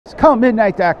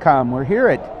CountMidnight.com. We're here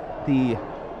at the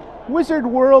Wizard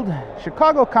World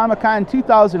Chicago Comic-Con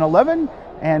 2011,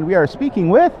 and we are speaking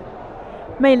with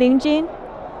Meiling Jin.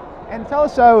 And tell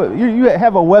us, you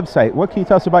have a website. What can you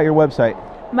tell us about your website?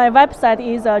 My website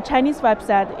is a Chinese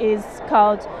website. It's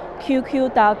called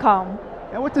QQ.com.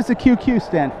 And what does the QQ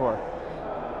stand for?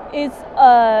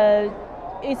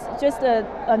 It's just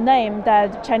a name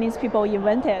that Chinese people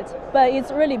invented, but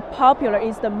it's really popular.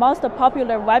 It's the most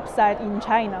popular website in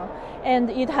China, and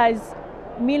it has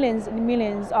millions and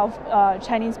millions of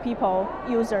Chinese people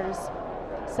users.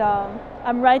 So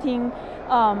I'm writing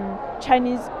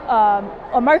Chinese,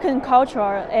 American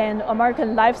culture and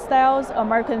American lifestyles,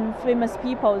 American famous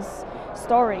people's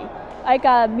story. I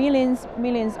got millions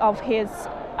of hits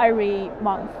every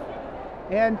month.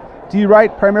 And do you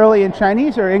write primarily in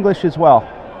Chinese or English as well?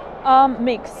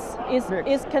 Mix.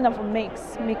 It's kind of a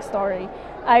mix story.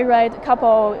 I write a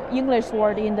couple English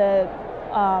words in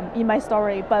my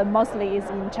story, but mostly it's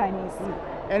in Chinese.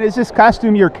 And is this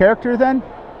costume your character then?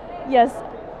 Yes.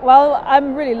 Well,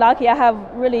 I'm really lucky. I have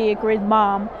really great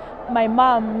mom. My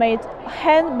mom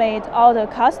handmade all the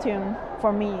costume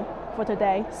for me for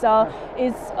today. So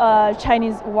it's a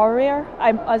Chinese warrior,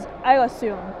 I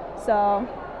assume. So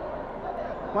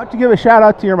why don't you give a shout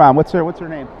out to your mom? What's her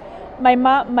name? My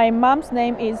mom's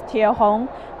name is Tie Hong.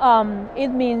 It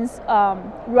means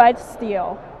red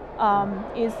steel.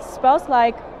 It spells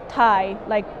like Thai,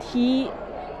 like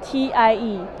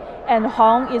T-I-E, and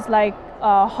Hong is like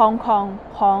Hong Kong,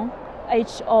 Hong,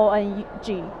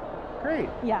 H-O-N-G. Great.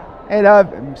 Yeah. And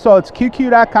so it's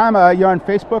QQ.com. You're on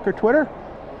Facebook or Twitter?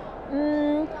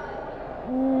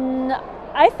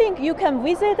 I think you can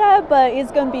visit that, but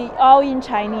it's going to be all in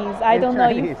Chinese. I don't know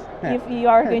if you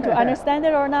are going to understand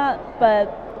it or not, but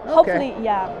hopefully,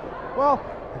 yeah. Well,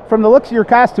 from the looks of your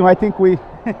costume, I think you're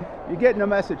getting the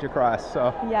message across.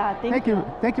 So yeah, thank you.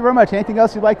 Thank you very much. Anything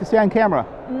else you'd like to say on camera?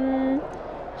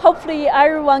 Hopefully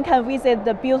everyone can visit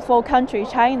the beautiful country,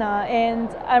 China, and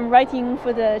I'm writing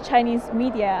for the Chinese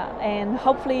media, and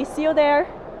hopefully see you there.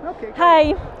 Okay.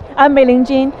 Hi, I'm Meiling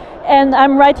Jin, and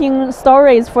I'm writing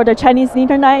stories for the Chinese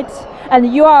internet,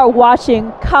 and you are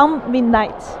watching Come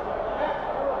Midnight.